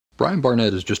Brian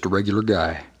Barnett is just a regular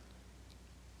guy.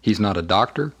 He's not a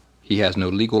doctor. He has no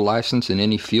legal license in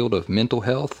any field of mental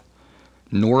health,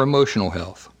 nor emotional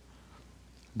health.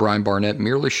 Brian Barnett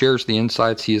merely shares the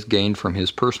insights he has gained from his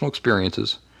personal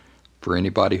experiences for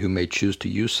anybody who may choose to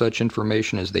use such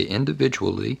information as they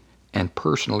individually and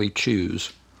personally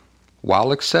choose,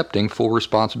 while accepting full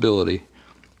responsibility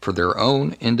for their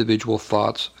own individual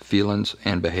thoughts, feelings,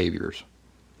 and behaviors.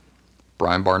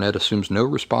 Brian Barnett assumes no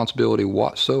responsibility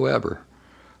whatsoever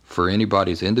for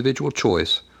anybody's individual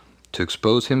choice to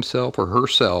expose himself or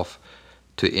herself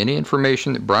to any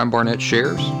information that Brian Barnett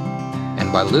shares.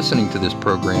 And by listening to this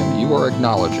program, you are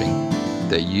acknowledging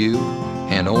that you,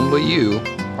 and only you,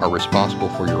 are responsible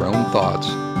for your own thoughts,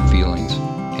 feelings,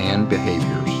 and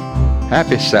behaviors.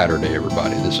 Happy Saturday,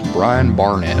 everybody. This is Brian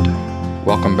Barnett.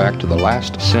 Welcome back to the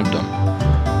last symptom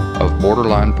of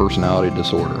borderline personality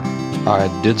disorder.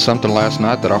 I did something last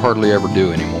night that I hardly ever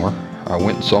do anymore. I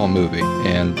went and saw a movie,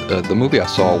 and the movie I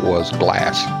saw was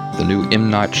Glass, the new M.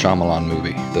 Night Shyamalan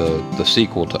movie, the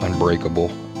sequel to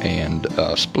Unbreakable and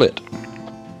Split.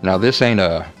 Now, this ain't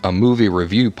a movie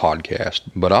review podcast,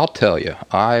 but I'll tell you,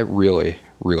 I really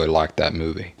like that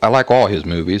movie. I like all his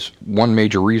movies. One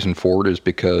major reason for it is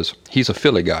because he's a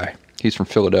Philly guy. He's from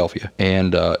Philadelphia,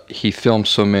 and he filmed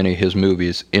so many of his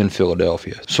movies in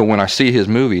Philadelphia. So when I see his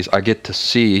movies, I get to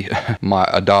see my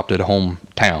adopted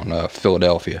hometown,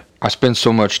 Philadelphia. I spend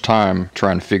so much time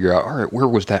trying to figure out, all right, where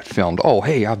was that filmed? Oh,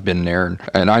 hey, I've been there,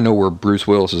 and I know where Bruce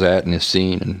Willis is at in his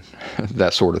scene and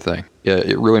that sort of thing.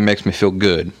 It really makes me feel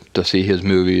good to see his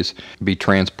movies be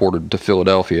transported to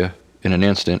Philadelphia in an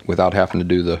instant without having to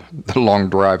do the long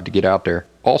drive to get out there.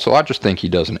 Also, I just think he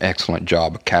does an excellent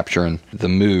job of capturing the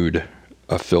mood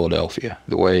of Philadelphia.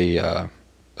 The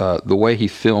way he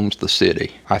films the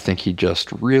city, I think he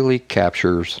just really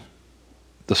captures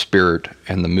the spirit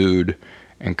and the mood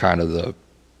and kind of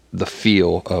the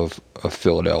feel of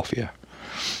Philadelphia.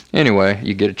 Anyway,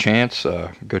 you get a chance,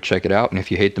 go check it out. And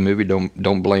if you hate the movie,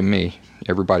 don't blame me.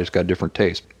 Everybody's got different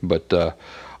taste, but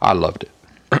I loved it.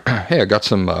 Hey, I got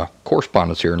some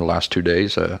correspondence here in the last 2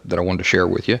 days that I wanted to share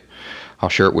with you. I'll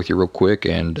share it with you real quick,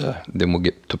 and then we'll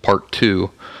get to part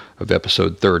 2 of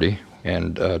episode 30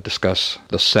 and discuss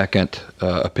the second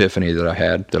epiphany that I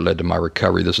had that led to my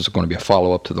recovery. This is going to be a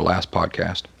follow-up to the last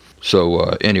podcast. So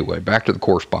anyway, back to the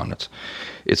correspondence.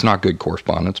 It's not good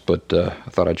correspondence, but I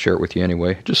thought I'd share it with you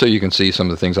anyway, just so you can see some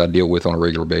of the things I deal with on a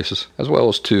regular basis, as well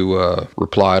as to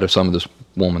reply to some of this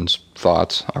woman's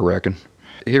thoughts, I reckon.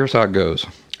 Here's how it goes.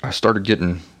 I started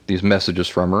getting these messages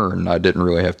from her, and I didn't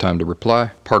really have time to reply.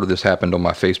 Part of this happened on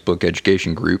my Facebook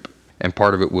education group, and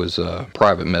part of it was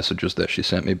private messages that she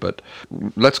sent me, but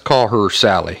let's call her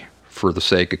Sally for the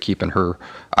sake of keeping her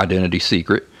identity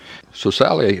secret. So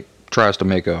Sally tries to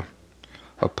make a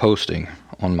posting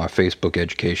on my Facebook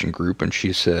education group, and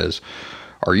she says,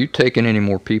 "Are you taking any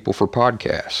more people for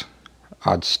podcasts?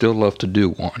 I'd still love to do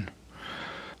one."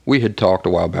 We had talked a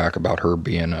while back about her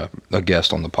being a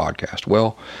guest on the podcast.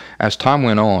 Well, as time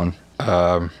went on,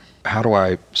 how do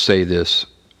I say this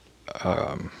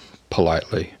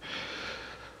politely?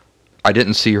 I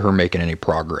didn't see her making any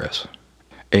progress.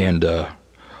 And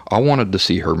I wanted to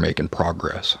see her making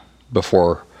progress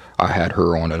before I had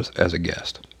her on as a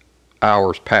guest.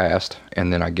 Hours passed,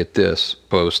 and then I get this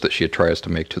post that she tries to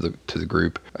make to the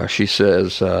group. She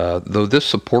says, though this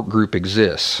support group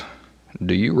exists,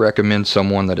 do you recommend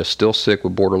someone that is still sick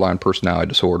with borderline personality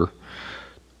disorder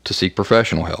to seek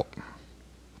professional help?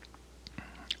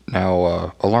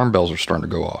 Now, alarm bells are starting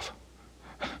to go off.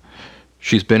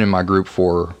 She's been in my group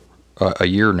for a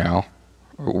year now,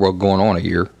 well, going on a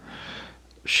year.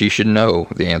 She should know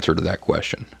the answer to that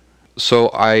question.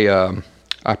 So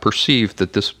I perceived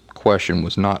that this question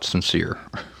was not sincere.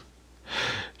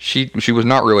 She was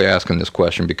not really asking this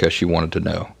question because she wanted to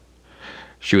know.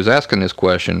 She was asking this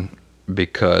question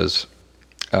because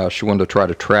she wanted to try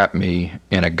to trap me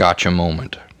in a gotcha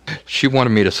moment. She wanted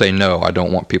me to say, no, I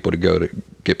don't want people to go to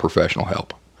get professional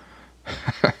help.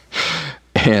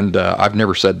 And I've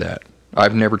never said that.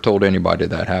 I've never told anybody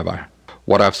that, have I?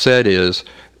 What I've said is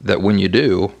that when you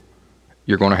do,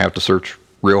 you're going to have to search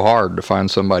real hard to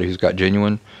find somebody who's got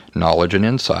genuine knowledge and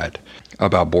insight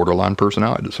about borderline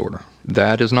personality disorder.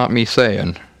 That is not me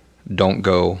saying don't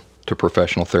go to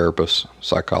professional therapists,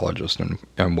 psychologists,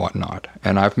 and whatnot.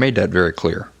 And I've made that very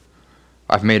clear.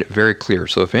 I've made it very clear.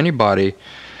 So if anybody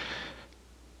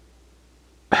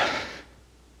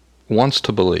wants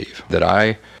to believe that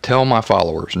I tell my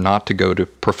followers not to go to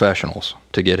professionals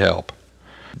to get help,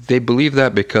 they believe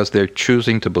that because they're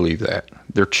choosing to believe that.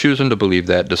 They're choosing to believe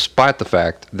that despite the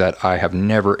fact that I have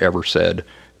never ever said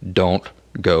don't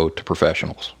go to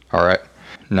professionals. All right?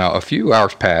 Now, a few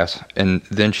hours pass, and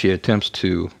then she attempts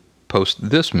to post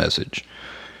this message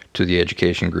to the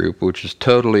education group, which is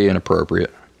totally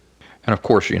inappropriate. And of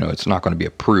course, it's not going to be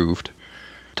approved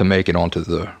to make it onto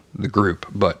the group,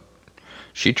 but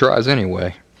she tries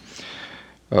anyway.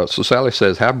 So Sally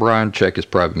says, have Brian check his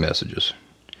private messages.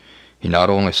 He not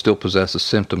only still possesses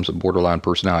symptoms of borderline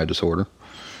personality disorder,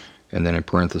 and then in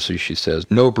parentheses she says,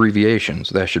 no abbreviations,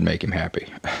 that should make him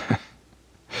happy.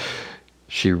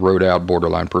 She wrote out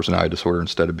borderline personality disorder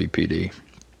instead of BPD.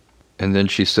 And then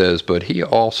she says, but he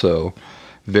also,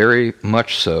 very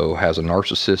much so, has a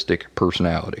narcissistic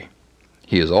personality.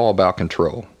 He is all about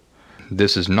control.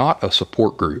 This is not a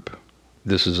support group.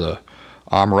 This is a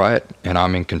I'm right and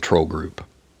I'm in control group.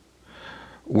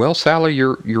 Well, Sally,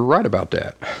 you're right about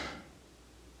that.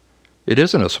 It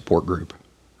isn't a support group.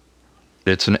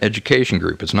 It's an education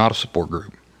group. It's not a support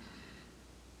group.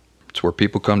 It's where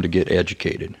people come to get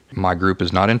educated. My group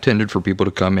is not intended for people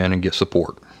to come in and get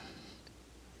support.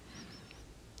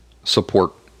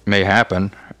 Support may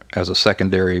happen as a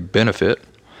secondary benefit,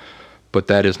 but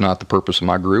that is not the purpose of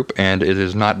my group, and it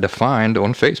is not defined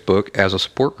on Facebook as a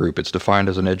support group. It's defined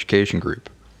as an education group.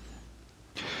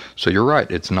 So you're right,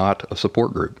 it's not a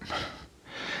support group.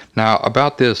 Now,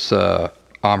 about this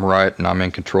I'm right and I'm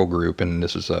in control group, and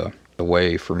this is a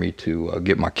way for me to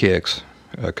get my kicks,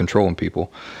 controlling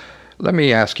people. Let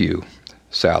me ask you,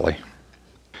 Sally,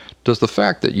 does the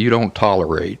fact that you don't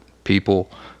tolerate people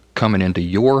coming into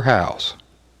your house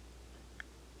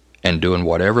and doing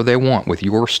whatever they want with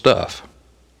your stuff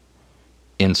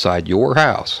inside your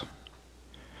house,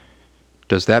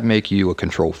 does that make you a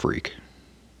control freak?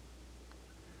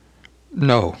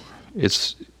 No,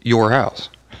 it's your house.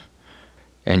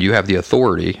 And you have the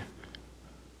authority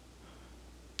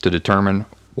to determine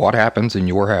what happens in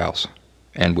your house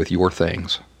and with your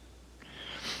things.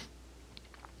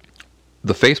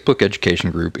 The Facebook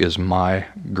education group is my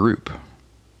group.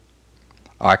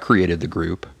 I created the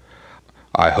group.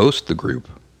 I host the group.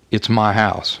 It's my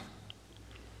house.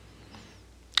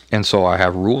 And so I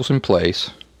have rules in place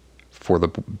for the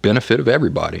benefit of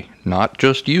everybody, not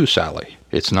just you, Sally.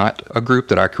 It's not a group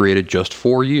that I created just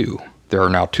for you. There are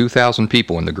now 2,000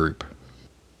 people in the group.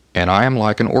 And I am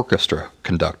like an orchestra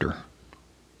conductor.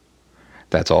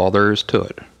 That's all there is to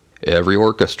it. Every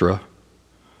orchestra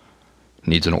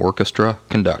needs an orchestra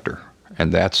conductor.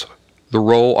 And that's the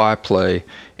role I play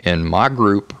in my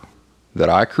group that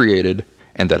I created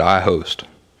and that I host.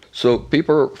 So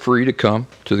people are free to come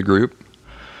to the group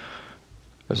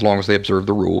as long as they observe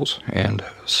the rules and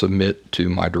submit to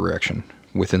my direction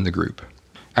within the group.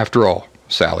 After all,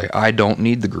 Sally, I don't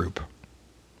need the group.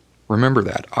 Remember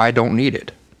that. I don't need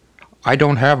it. I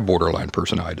don't have borderline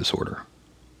personality disorder.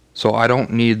 So I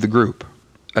don't need the group.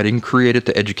 I didn't create it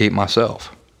to educate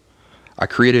myself. I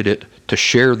created it to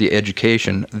share the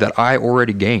education that I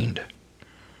already gained.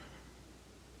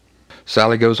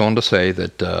 Sally goes on to say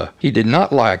that he did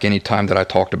not like any time that I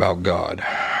talked about God.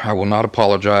 I will not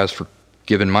apologize for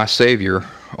giving my Savior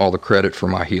all the credit for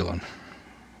my healing.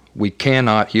 We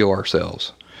cannot heal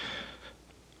ourselves.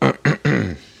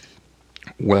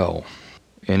 Well,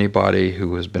 anybody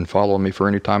who has been following me for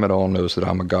any time at all knows that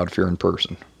I'm a God-fearing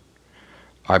person.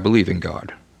 I believe in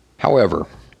God. However,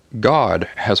 God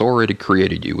has already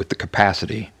created you with the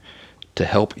capacity to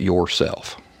help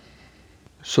yourself.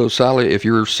 So, Sally, if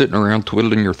you're sitting around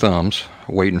twiddling your thumbs,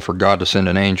 waiting for God to send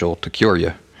an angel to cure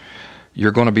you,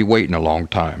 you're going to be waiting a long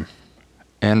time.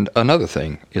 And another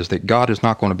thing is that God is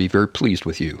not going to be very pleased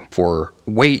with you for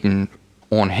waiting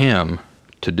on Him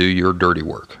to do your dirty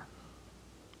work.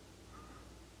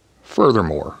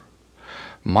 Furthermore,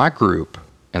 my group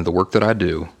and the work that I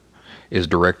do is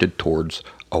directed towards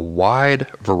a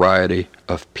wide variety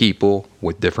of people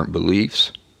with different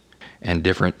beliefs and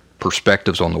different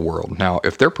perspectives on the world. Now,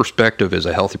 if their perspective is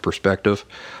a healthy perspective,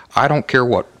 I don't care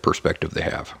what perspective they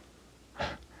have.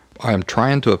 I am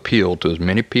trying to appeal to as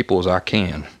many people as I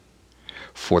can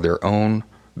for their own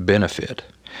benefit.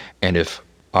 And if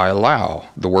I allow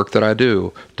the work that I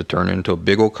do to turn into a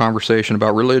big old conversation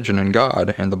about religion and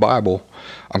God and the Bible,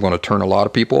 I'm going to turn a lot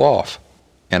of people off.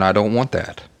 And I don't want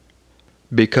that.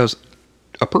 Because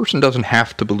a person doesn't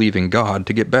have to believe in God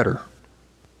to get better.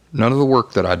 None of the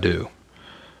work that I do,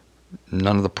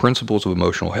 none of the principles of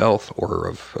emotional health or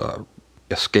of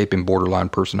escaping borderline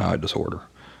personality disorder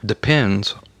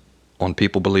depends on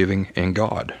people believing in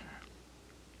God.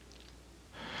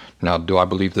 Now, do I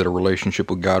believe that a relationship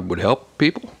with God would help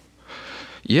people?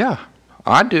 Yeah,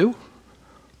 I do.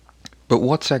 But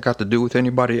what's that got to do with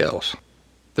anybody else?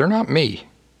 They're not me.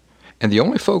 And the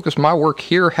only focus my work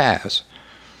here has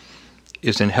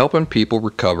is in helping people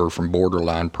recover from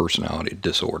borderline personality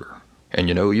disorder. And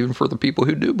even for the people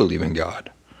who do believe in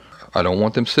God. I don't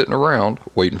want them sitting around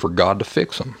waiting for God to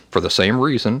fix them, for the same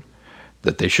reason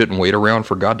that they shouldn't wait around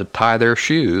for God to tie their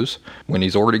shoes when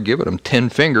he's already given them 10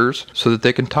 fingers so that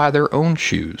they can tie their own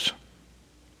shoes.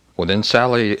 Well, then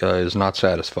Sally is not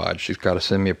satisfied. She's got to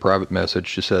send me a private message.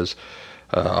 She says,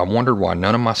 I wondered why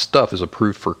none of my stuff is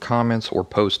approved for comments or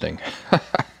posting.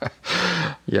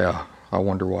 Yeah, I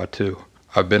wonder why too.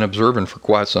 I've been observing for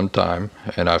quite some time,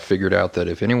 and I've figured out that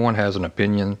if anyone has an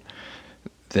opinion,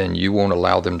 then you won't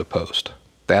allow them to post.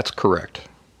 That's correct.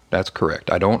 That's correct.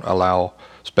 I don't allow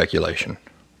speculation.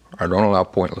 I don't allow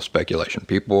pointless speculation.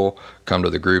 People come to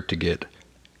the group to get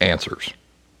answers,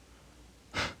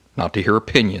 not to hear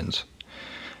opinions.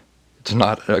 It's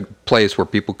not a place where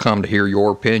people come to hear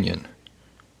your opinion.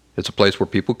 It's a place where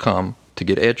people come to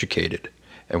get educated.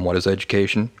 And what is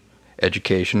education?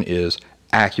 Education is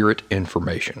accurate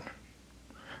information.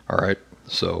 All right?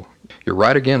 So you're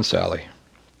right again, Sally.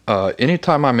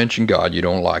 Anytime I mention God, you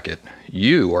don't like it.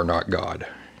 You are not God.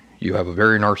 You have a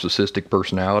very narcissistic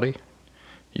personality.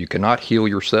 You cannot heal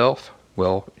yourself.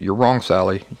 Well, you're wrong,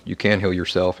 Sally. You can heal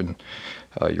yourself, and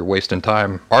you're wasting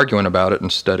time arguing about it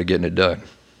instead of getting it done.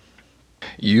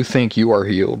 You think you are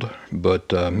healed,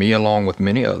 but me, along with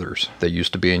many others that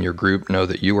used to be in your group, know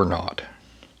that you are not.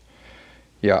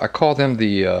 Yeah, I call them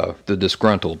the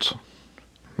disgruntled's,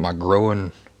 my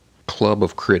growing club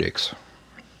of critics.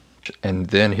 And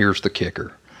then here's the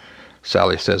kicker.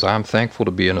 Sally says, I'm thankful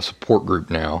to be in a support group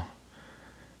now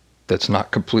that's not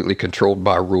completely controlled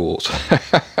by rules.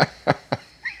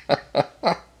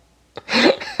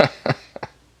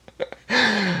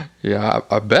 Yeah,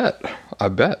 I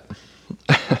bet.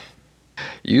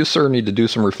 You, sir, need to do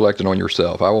some reflecting on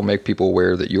yourself. I will make people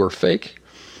aware that you are fake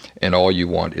and all you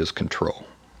want is control.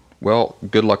 Well,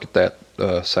 good luck at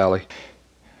that, Sally.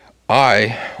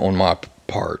 I, on my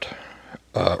part,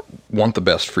 want the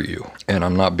best for you, and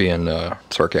I'm not being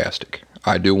sarcastic.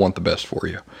 I do want the best for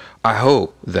you. I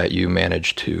hope that you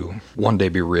manage to one day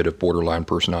be rid of borderline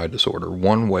personality disorder,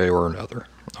 one way or another.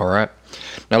 All right?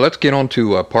 Now let's get on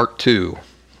to part 2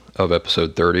 of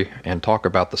episode 30 and talk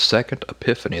about the second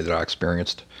epiphany that I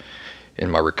experienced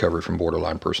in my recovery from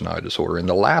borderline personality disorder. In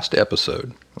the last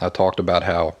episode, I talked about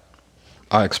how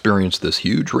I experienced this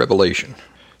huge revelation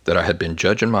that I had been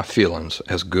judging my feelings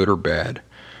as good or bad,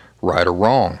 right or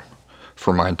wrong,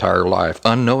 for my entire life,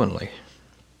 unknowingly,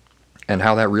 and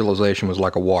how that realization was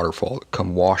like a waterfall that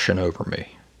come washing over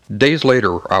me. Days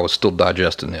later, I was still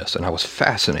digesting this, and I was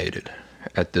fascinated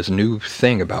at this new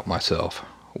thing about myself,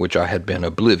 which I had been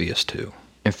oblivious to.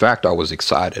 In fact, I was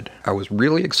excited. I was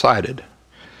really excited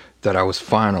that I was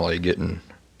finally getting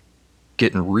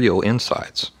real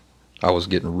insights. I was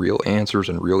getting real answers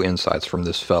and real insights from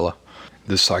this fella,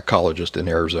 this psychologist in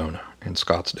Arizona, in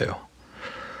Scottsdale.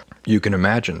 You can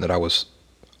imagine that I was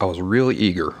really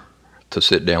eager to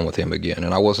sit down with him again,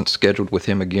 and I wasn't scheduled with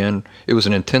him again. It was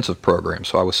an intensive program,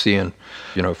 so I was seeing,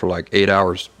 for like 8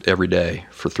 hours every day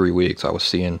for 3 weeks. I was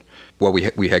seeing, well,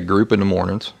 we had group in the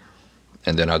mornings,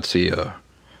 and then I'd see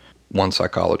one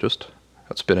psychologist.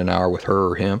 I'd spend an hour with her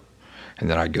or him, and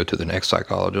then I'd go to the next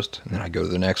psychologist, and then I'd go to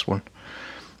the next one.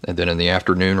 And then in the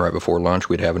afternoon, right before lunch,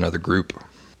 we'd have another group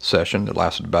session that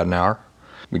lasted about an hour.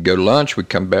 We'd go to lunch, we'd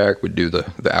come back, we'd do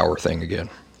the hour thing again.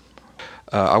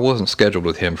 I wasn't scheduled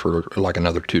with him for like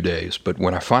another 2 days, but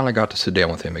when I finally got to sit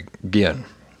down with him again,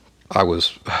 I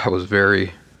was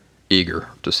very eager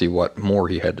to see what more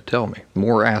he had to tell me,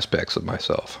 more aspects of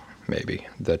myself, maybe,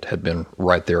 that had been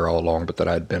right there all along, but that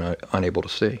I'd been unable to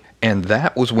see. And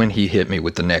that was when he hit me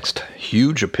with the next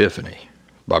huge epiphany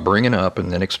by bringing up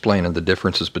and then explaining the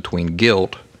differences between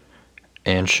guilt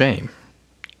and shame.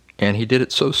 And he did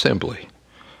it so simply,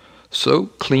 so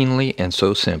cleanly and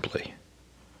so simply.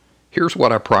 Here's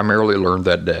what I primarily learned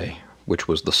that day, which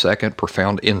was the second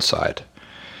profound insight,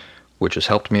 which has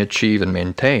helped me achieve and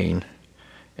maintain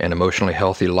an emotionally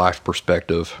healthy life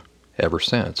perspective ever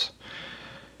since.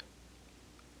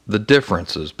 The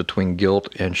differences between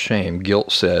guilt and shame.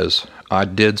 Guilt says, I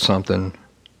did something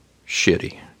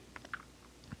shitty.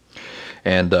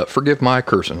 And forgive my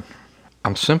cursing.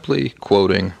 I'm simply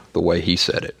quoting the way he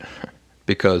said it,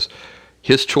 because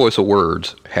his choice of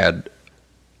words had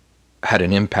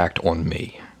an impact on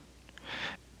me.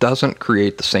 Doesn't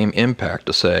create the same impact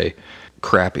to say,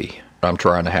 crappy. I'm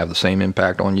trying to have the same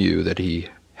impact on you that he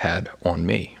had on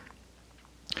me.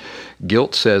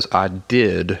 Guilt says, I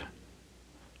did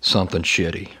something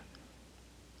shitty.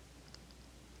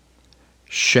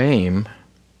 Shame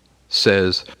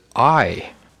says,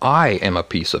 I am a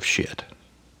piece of shit.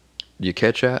 You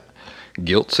catch that?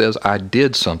 Guilt says, I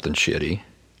did something shitty.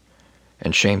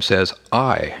 And shame says,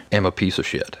 I am a piece of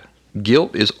shit.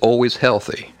 Guilt is always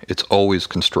healthy. It's always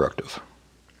constructive.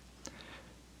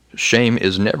 Shame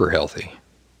is never healthy,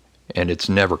 and it's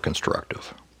never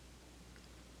constructive.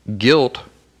 Guilt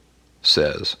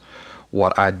says,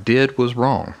 what I did was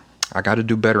wrong. I got to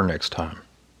do better next time.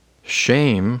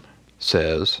 Shame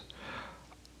says,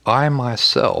 I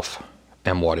myself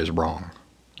am what is wrong.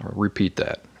 I'll repeat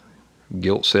that.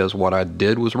 Guilt says what I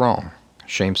did was wrong.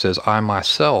 Shame says I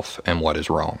myself am what is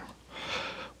wrong.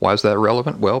 Why is that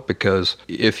relevant? Well, because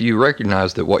if you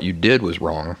recognize that what you did was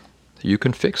wrong, you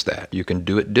can fix that. You can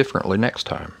do it differently next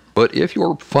time. But if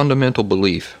your fundamental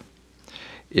belief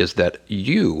is that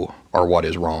you are what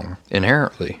is wrong,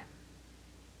 inherently,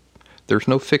 there's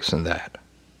no fixing that.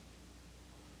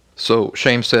 So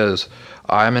shame says,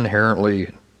 I'm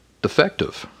inherently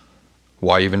defective.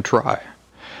 Why even try?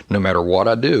 No matter what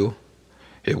I do,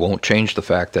 it won't change the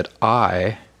fact that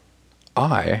I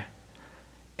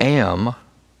am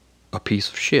a piece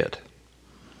of shit.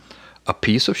 A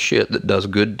piece of shit that does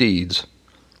good deeds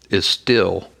is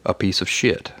still a piece of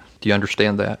shit. Do you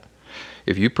understand that?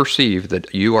 If you perceive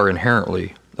that you are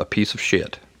inherently a piece of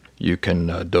shit, you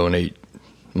can donate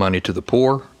money to the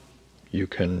poor, you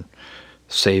can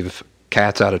save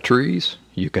cats out of trees,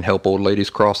 you can help old ladies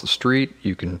cross the street,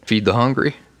 you can feed the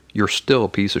hungry, you're still a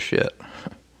piece of shit.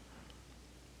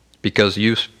 Because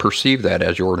you perceive that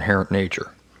as your inherent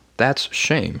nature. That's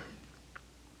shame.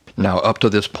 Now, up to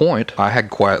this point, I had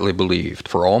quietly believed,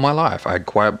 for all my life, I had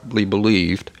quietly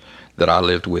believed that I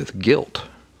lived with guilt,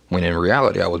 when in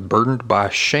reality I was burdened by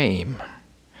shame,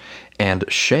 and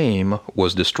shame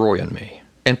was destroying me.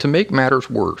 And to make matters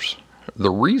worse,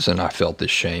 the reason I felt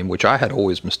this shame, which I had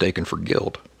always mistaken for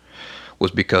guilt,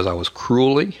 was because I was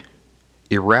cruelly,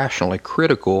 irrationally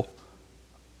critical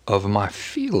of my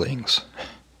feelings,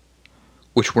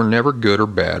 which were never good or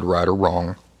bad, right or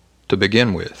wrong, to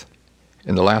begin with.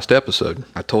 In the last episode,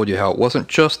 I told you how it wasn't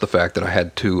just the fact that I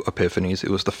had 2 epiphanies, it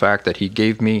was the fact that he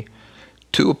gave me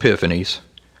 2 epiphanies,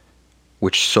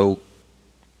 which so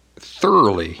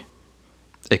thoroughly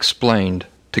explained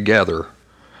together,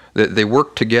 that they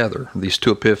worked together, these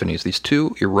 2 epiphanies, these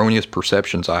 2 erroneous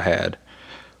perceptions I had,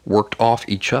 worked off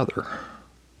each other.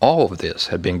 All of this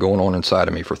had been going on inside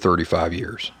of me for 35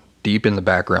 years, deep in the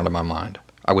background of my mind.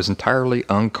 I was entirely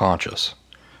unconscious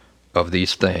of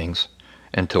these things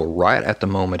until right at the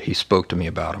moment he spoke to me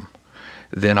about them.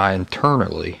 Then I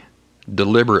internally,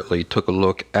 deliberately took a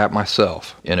look at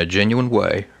myself in a genuine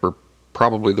way, for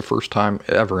probably the first time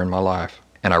ever in my life,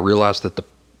 and I realized that the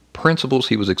principles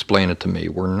he was explaining to me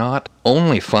were not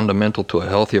only fundamental to a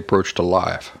healthy approach to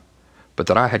life, but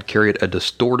that I had carried a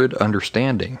distorted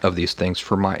understanding of these things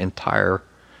for my entire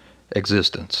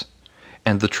existence.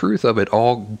 And the truth of it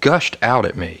all gushed out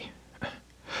at me.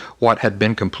 What had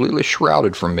been completely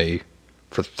shrouded from me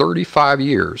for 35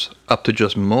 years, up to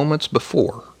just moments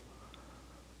before,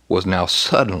 was now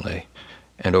suddenly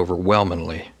and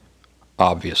overwhelmingly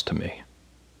obvious to me.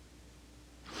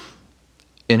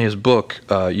 In his book,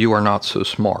 You Are Not So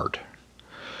Smart,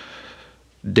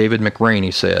 David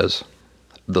McRaney says,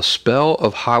 the spell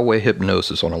of highway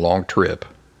hypnosis on a long trip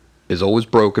is always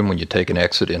broken when you take an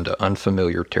exit into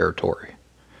unfamiliar territory.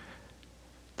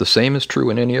 The same is true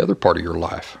in any other part of your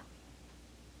life.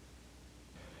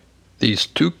 These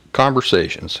 2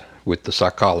 conversations with the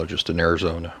psychologist in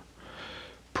Arizona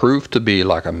proved to be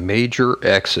like a major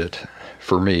exit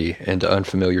for me into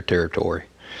unfamiliar territory.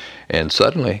 And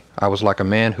suddenly, I was like a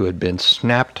man who had been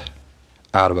snapped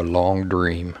out of a long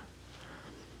dream.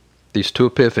 These 2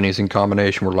 epiphanies in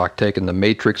combination were like taking the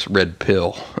Matrix red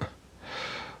pill.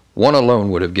 One alone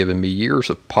would have given me years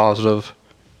of positive,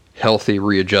 healthy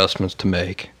readjustments to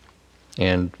make,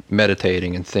 and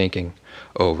meditating and thinking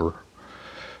over.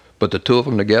 But the 2 of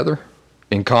them together,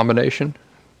 in combination,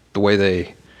 the way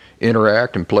they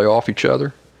interact and play off each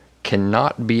other,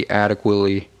 cannot be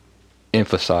adequately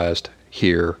emphasized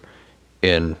here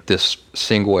in this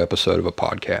single episode of a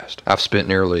podcast. I've spent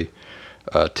nearly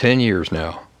 10 years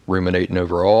now ruminating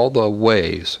over all the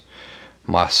ways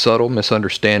my subtle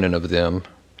misunderstanding of them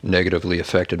negatively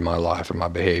affected my life and my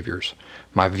behaviors,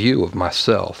 my view of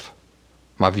myself,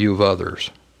 my view of others,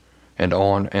 and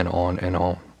on and on and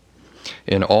on.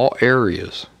 In all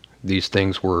areas, these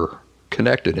things were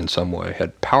connected in some way,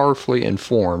 had powerfully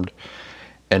informed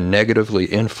and negatively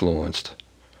influenced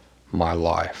my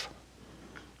life.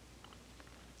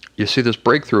 You see, this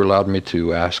breakthrough allowed me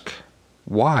to ask,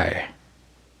 why?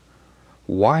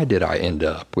 Why did I end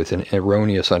up with an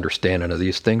erroneous understanding of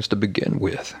these things to begin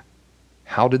with?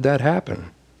 How did that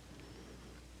happen?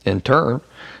 In turn,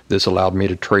 this allowed me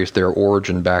to trace their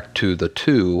origin back to the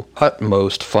 2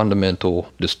 utmost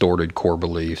fundamental distorted core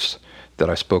beliefs that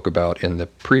I spoke about in the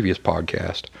previous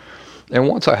podcast. And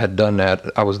once I had done that,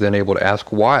 I was then able to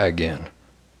ask why again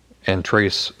and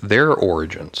trace their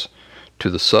origins to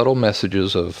the subtle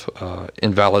messages of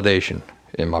invalidation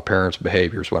in my parents'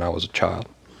 behaviors when I was a child.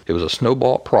 It was a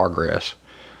snowball progress,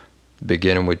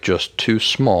 beginning with just two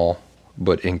small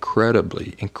but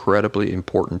incredibly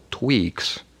important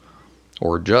tweaks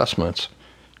or adjustments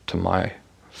to my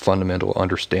fundamental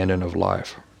understanding of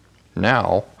life.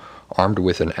 Now, armed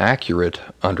with an accurate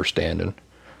understanding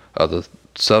of the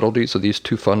subtleties of these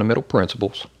two fundamental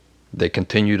principles, they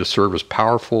continue to serve as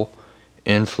powerful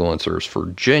influencers for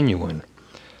genuine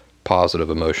positive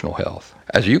emotional health.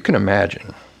 As you can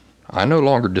imagine, I no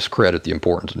longer discredit the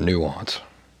importance of nuance.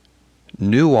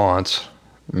 Nuance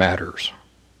matters.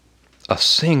 A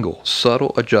single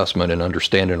subtle adjustment in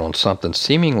understanding on something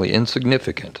seemingly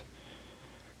insignificant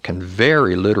can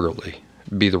very literally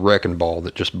be the wrecking ball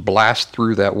that just blasts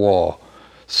through that wall,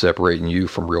 separating you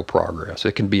from real progress.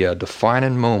 It can be a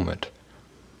defining moment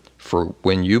for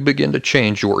when you begin to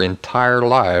change your entire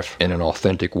life in an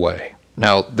authentic way.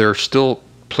 Now, there's still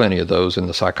plenty of those in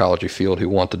the psychology field who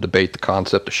want to debate the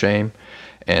concept of shame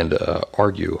and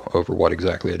argue over what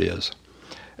exactly it is.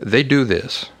 They do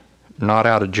this not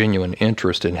out of genuine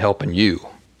interest in helping you.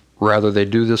 Rather, they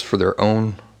do this for their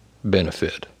own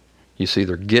benefit. You see,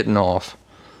 they're getting off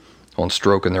on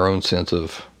stroking their own sense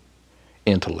of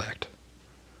intellect.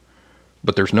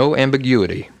 But there's no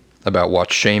ambiguity about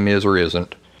what shame is or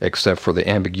isn't, except for the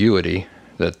ambiguity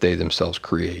that they themselves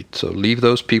create. So leave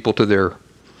those people to their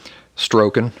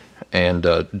stroking and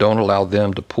don't allow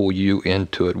them to pull you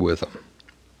into it with them.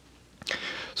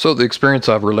 So the experience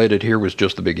I've related here was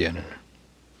just the beginning.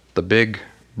 The big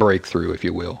breakthrough, if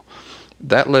you will.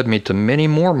 That led me to many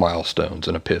more milestones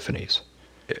and epiphanies.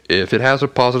 If it has a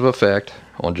positive effect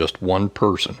on just one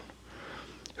person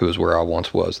who is where I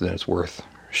once was, then it's worth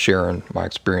sharing my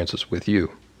experiences with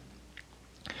you.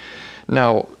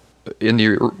 Now, in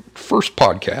the first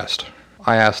podcast,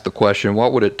 I asked the question,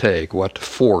 what would it take? What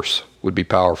force would be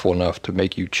powerful enough to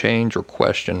make you change or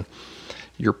question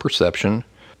your perception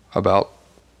about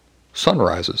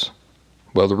sunrises?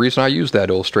 Well, the reason I use that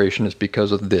illustration is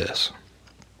because of this.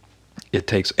 It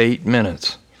takes 8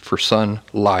 minutes for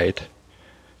sunlight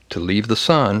to leave the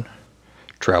sun,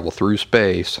 travel through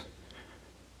space,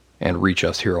 and reach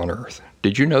us here on Earth.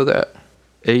 Did you know that?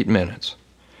 8 minutes.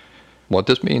 What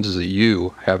this means is that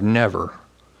you have never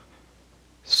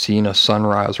seen a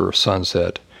sunrise or a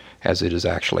sunset as it is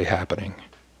actually happening.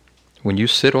 When you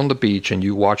sit on the beach and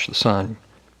you watch the sun,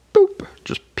 boop,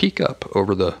 just peek up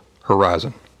over the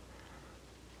horizon.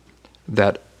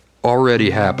 That already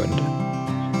happened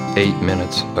 8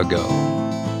 minutes ago.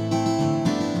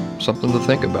 Something to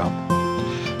think about.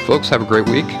 Folks, have a great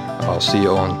week. I'll see you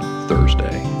on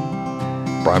Thursday.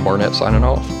 Brian Barnett signing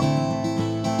off.